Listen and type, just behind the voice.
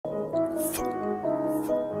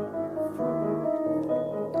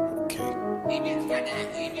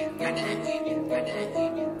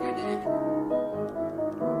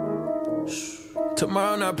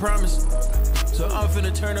Tomorrow not promised, so I'm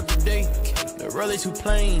finna turn up the day. The rollie too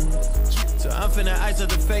plain, so I'm finna ice up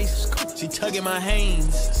the face. She tugging my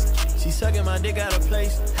hands, she sucking my dick out of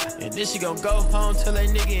place. And then she gon' go home, tell that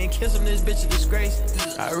nigga and kiss him, this bitch a disgrace.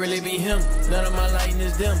 I really be him, none of my lighting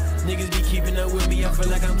is dim. Niggas be keeping up with me, I feel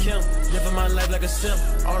like I'm Kim. Living my life like a simp,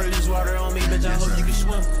 all of this water on me, bitch, I hope you can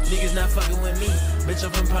swim. Niggas not fucking with me, bitch,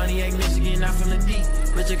 I'm from Pontiac, Michigan, not from the D.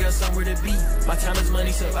 Bitch, I got somewhere to be, my time is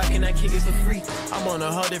money, so I cannot kick it for free. I'm on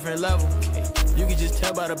a whole different level, you can just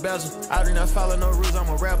tell by the bezel. I do not follow no rules, I'm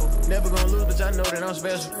a rebel. Never gonna lose, bitch, I know that I'm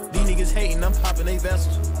special. These niggas hating, I'm popping they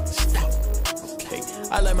vessels. Stop.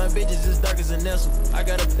 I like my bitches as dark as a nestle. I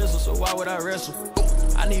got a pistol, so why would I wrestle?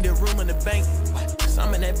 I need a room in the bank, cause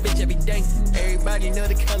I'm in that bitch every day. Everybody know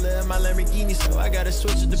the color of my Lamborghini, so I gotta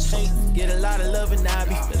switch to the paint. Get a lot of love and now I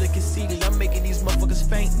be feeling conceited. I'm making these motherfuckers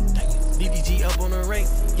faint. DDG up on the rank,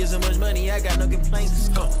 get so much money, I got no complaints.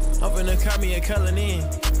 I'm finna call me a color in.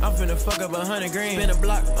 I'm finna fuck up 100 grand. Spin a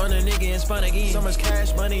block on a nigga and spun again. So much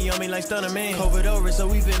cash money on me like Stunner Man. COVID over, so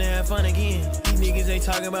we finna have fun again. These niggas ain't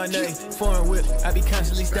talking about nothing. Foreign whip, I be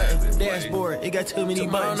constantly stunting. Dashboard, it got too many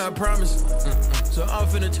buttons. I promise. So I'm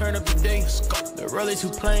finna turn up the day. The rollie too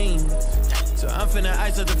plain, so I'm finna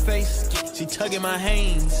ice up the face. She tugging my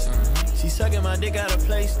hands, she sucking my dick out of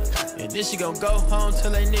place. And then she gon' go home, tell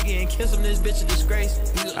that nigga and kiss him, this bitch a disgrace.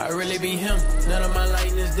 I really be him, none of my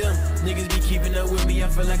lighting is dim. Niggas be keeping up with me, I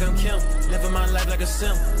feel like I'm Kim. Living my life like a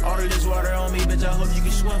simp, all of this water on me, bitch, I hope you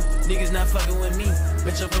can swim. Niggas not fucking with me,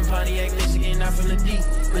 bitch, I'm from Pontiac, Michigan, not from the D.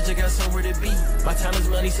 Bitch, I got somewhere to be, my time is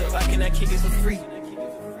money, so I cannot kick it for free.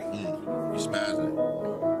 You spazzing.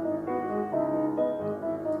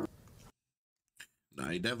 Nah,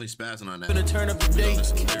 he definitely spazzing on that. Gonna turn up the day,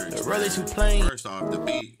 the rollie too plain. First off, the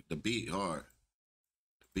beat hard.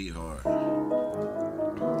 The beat hard.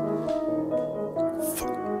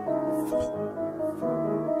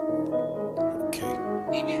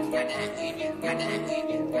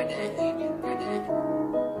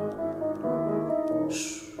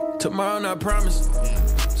 Tomorrow not promised,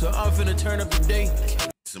 so I'm finna turn up the day.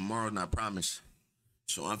 Tomorrow not promised,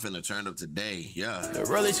 so I'm finna turn up today. Yeah. The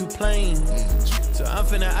rollie too plain, so I'm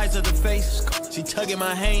finna ice up the face. She tugging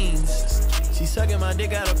my hands, she sucking my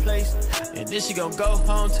dick out of place. And then she gon' go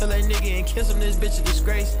home, tell that nigga and kiss him, this bitch a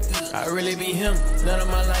disgrace. I really be him, none of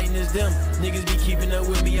my lighting is dim. Niggas be keeping up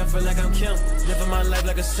with me, I feel like I'm Kim. Living my life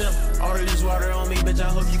like a simp, all of this water on me, bitch, I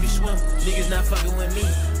hope you can swim. Niggas not fucking with me,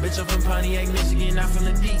 bitch, I'm from Pontiac, Michigan, not from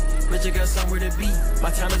the D. Bitch, I got somewhere to be, my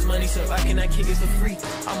time is money, so I cannot kick it for free.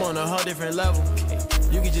 I'm on a whole different level,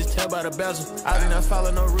 you can just tell by the bezel. I do not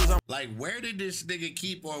follow no rules. Like, where did this nigga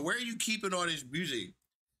keep, or where are you keeping all this music?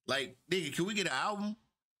 Like, nigga, can we get an album?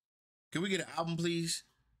 Can we get an album, please?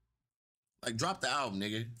 Like, drop the album,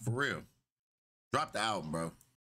 nigga. For real. Drop the album, bro.